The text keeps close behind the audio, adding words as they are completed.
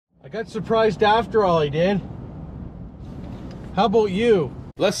got surprised after all, I did. How about you?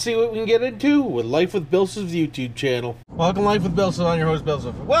 Let's see what we can get into with Life with BillSiff's YouTube channel. Welcome to Life with BillSiff. I'm your host,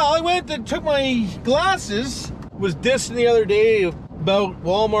 BillSiff. Well, I went and took my glasses. Was dissing the other day about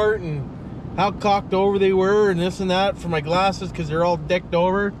Walmart and how cocked over they were and this and that for my glasses because they're all decked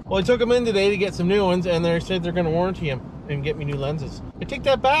over. Well, I took them in today to get some new ones and they said they're going to warranty them and get me new lenses. I take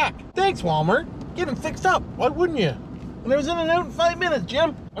that back. Thanks, Walmart. Get them fixed up. Why wouldn't you? And I was in and out in 5 minutes,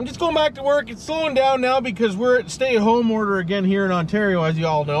 Jim. I'm just going back to work. It's slowing down now because we're at stay-at-home order again here in Ontario, as you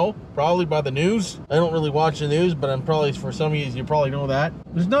all know. Probably by the news. I don't really watch the news, but I'm probably, for some of you probably know that.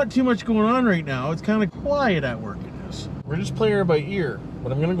 There's not too much going on right now. It's kind of quiet at work, it is. We're just playing it by ear.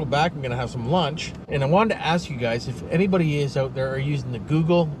 But I'm going to go back. I'm going to have some lunch. And I wanted to ask you guys if anybody is out there are using the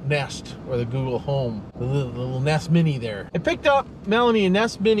Google Nest or the Google Home. The little Nest Mini there. I picked up Melanie a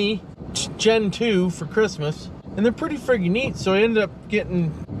Nest Mini Gen 2 for Christmas. And they're pretty friggin' neat, so I ended up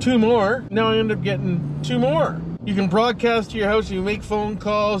getting 2 more. Now I end up getting 2 more. You can broadcast to your house, you can make phone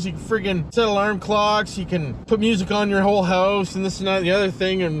calls, you can friggin' set alarm clocks, you can put music on your whole house, and this and that and the other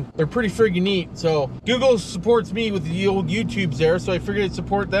thing, and they're pretty friggin' neat. So Google supports me with the old YouTubes there, so I figured I'd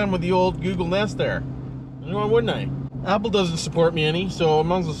support them with the old Google Nest there. Why wouldn't I? Apple doesn't support me any, so I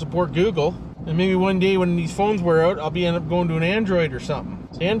might as well support Google. And maybe one day when these phones wear out, I'll end up going to an Android or something.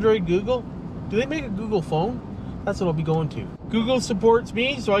 Is Android Google? Do they make a Google phone? That's what I'll be going to. Google supports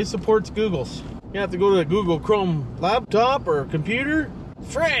me, so I supports Google's. You have to go to the Google Chrome laptop or computer.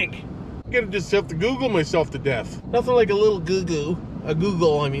 Frank! I'm gonna just have to Google myself to death. Nothing like a little Google.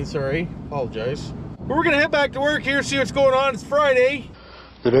 Sorry. Apologize. But we're gonna head back to work here, see what's going on. It's Friday.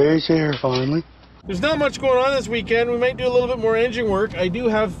 The day's here, finally. There's not much going on this weekend. We might do a little bit more engine work. I do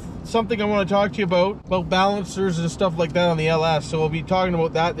have something I want to talk to you about balancers and stuff like that on the LS, so we'll be talking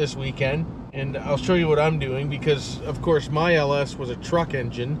about that this weekend. And I'll show you what I'm doing because, of course, my LS was a truck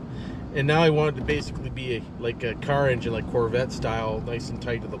engine, and now I want it to basically be like a car engine, like Corvette style, nice and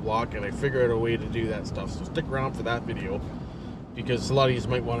tight to the block, and I figured out a way to do that stuff. So stick around for that video because a lot of you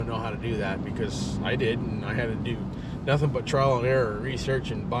might want to know how to do that because I did, and I had to do nothing but trial and error,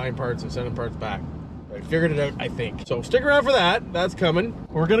 research, and buying parts and sending parts back. I figured it out, I think. So stick around for that. That's coming.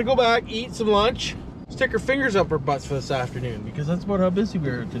 We're going to go back, eat some lunch, stick our fingers up our butts for this afternoon because that's about how busy we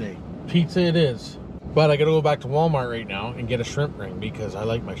are today. Pizza it is. But I gotta go back to Walmart right now and get a shrimp ring because I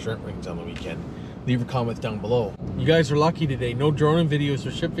like my shrimp rings on the weekend. Leave your comments down below. You guys are lucky today. No droning videos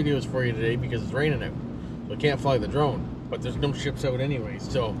or ship videos for you today because it's raining out. So I can't fly the drone. But there's no ships out anyway.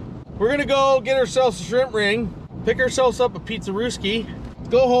 So we're gonna go get ourselves a shrimp ring, pick ourselves up a pizza rooski,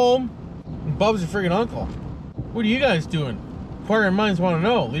 go home, and Bub's your friggin' uncle. What are you guys doing? Inquiring minds want to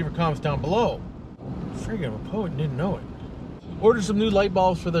know. Leave your comments down below. Friggin', I'm a poet and didn't know it. Ordered some new light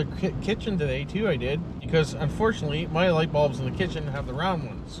bulbs for the kitchen today too, I did. Because unfortunately, my light bulbs in the kitchen have the round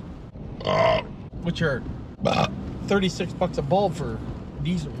ones. Which are 36 bucks a bulb for a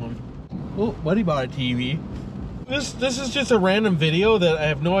decent one. Oh, buddy bought a TV. This is just a random video that I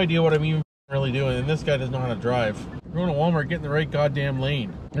have no idea what I'm even really doing. And this guy doesn't know how to drive. We're going to Walmart, get in the right goddamn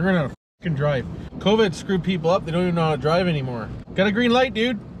lane. They're going to fucking drive. COVID screwed people up. They don't even know how to drive anymore. Got a green light,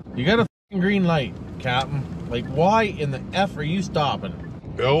 dude. You got a fucking green light, Captain. Like, why in the F are you stopping?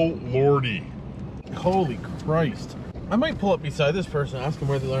 Oh, Lordy. Holy Christ. I might pull up beside this person and ask them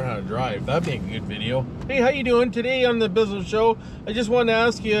where they learn how to drive. That'd be a good video. Hey, how you doing? Today on the Business Show, I just wanted to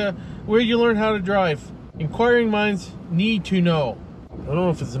ask you where you learn how to drive. Inquiring minds need to know. I don't know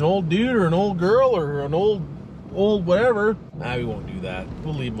if it's an old dude or an old girl or an old whatever. Nah, we won't do that.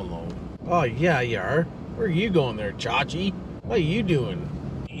 We'll leave them alone. Oh, yeah, you are. Where are you going there, Chachi? What are you doing?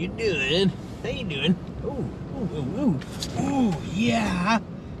 How you doing? How you doing? Ooh. Ooh, yeah.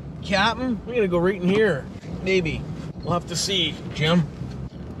 Captain, we're gonna go right in here. Maybe. We'll have to see, Jim.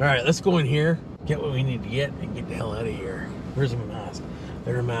 Alright, let's go in here, get what we need to get, and get the hell out of here. Where's my mask?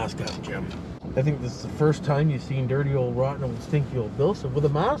 Better a mask up, Jim. I think this is the first time you've seen dirty old, rotten old, stinky old BillSiff with a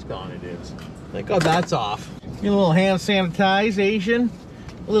mask on, it is. Thank God that's off. Get a little hand sanitization,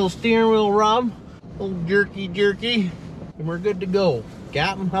 a little steering wheel rub, a little jerky, and we're good to go.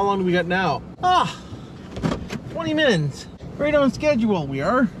 Captain, how long do we got now? 20 minutes. Right on schedule, we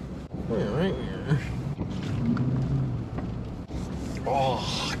are. Right here.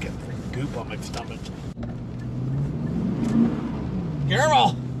 Oh, I got freaking goop on my stomach.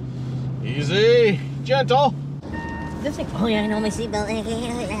 Careful. Easy. Gentle. Oh yeah, I know my seatbelt.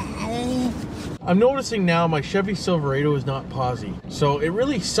 I'm noticing now my Chevy Silverado is not posy. So it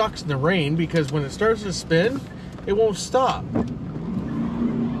really sucks in the rain because when it starts to spin, it won't stop.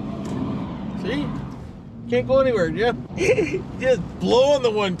 See? Can't go anywhere, Jim. Just blow on the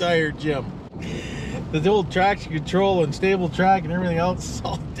one tire, Jim. The old traction control and stable track and everything else is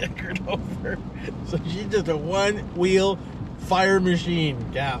all decorated over. So she's just a one-wheel fire machine,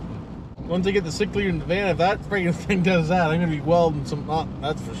 Cap. Once I get the 6 liter in the van, if that freaking thing does that, I'm gonna be welding some up,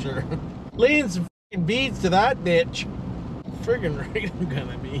 that's for sure. Laying some freaking beads to that bitch. Friggin' right, I'm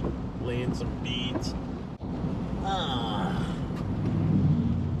gonna be laying some beads. Ah,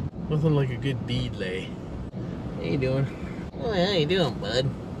 nothing like a good bead lay. How you doing? Oh, how you doing, bud?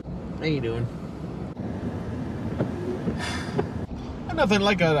 How you doing? Nothing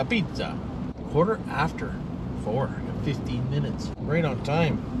like a pizza. 4:15. 15 minutes. Right on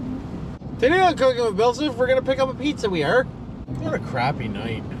time. Today on Cooking with BillSiff, we're gonna pick up a pizza. We are. What a crappy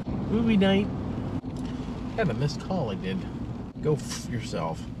night. Movie night. Had a missed call. I did. Go f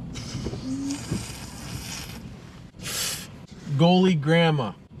yourself. Goalie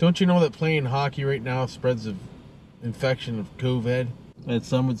grandma. Don't you know that playing hockey right now spreads the infection of COVID? As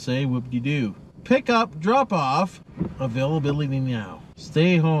some would say, whoop-de-doo. Pick up, drop off, availability now.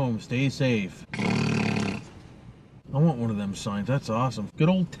 Stay home, stay safe. I want one of them signs, that's awesome. Good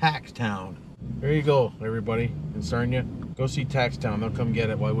old Tax Town. There you go, everybody in Sarnia. Go see Tax Town, they'll come get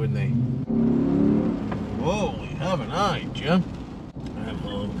it, why wouldn't they? Holy haven't I, Jim? I'm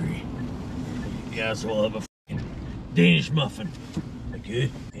hungry. Yes, we'll have a f***ing Danish muffin.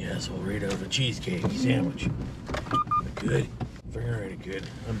 Good? Yes, we'll rate out a cheesecake sandwich. Good? Very good.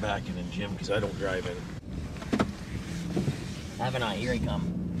 I'm backing in, Jim, because I don't drive in. Haven't I? Here I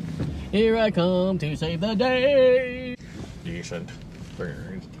come. Here I come to save the day. Decent.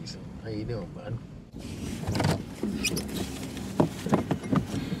 Very decent. How you doing, bud?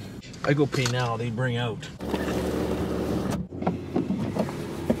 I go pay now, they bring out.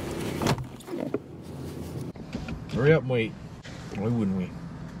 Hurry up and wait. Why wouldn't we?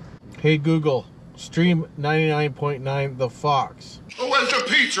 Hey Google, stream 99.9 The Fox. Oh, where's the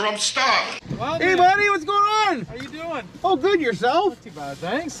pizza? I'm starving. Well, hey buddy, what's going on? How you doing? Oh, good, yourself? Not too bad,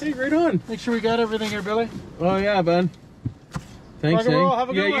 thanks. Hey, right on. Make sure we got everything here, Billy. Oh yeah, bud. Thanks, Rock and roll, have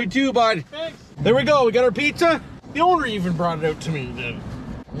a good yeah, one. you too, bud. Thanks. There we go, we got our pizza. The owner even brought it out to me.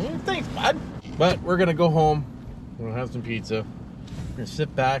 Thanks, bud. But we're gonna go home. We're gonna have some pizza. We're gonna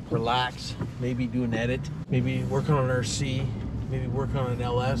sit back, relax, maybe do an edit, maybe work on an RC, maybe work on an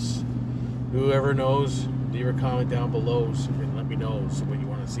LS. Whoever knows, leave a comment down below so you can let me know what you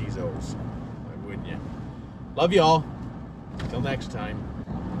want to see those. Why wouldn't you? Love y'all. Until next time,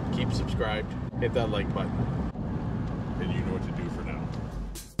 keep subscribed. Hit that like button. And you know what to do for now.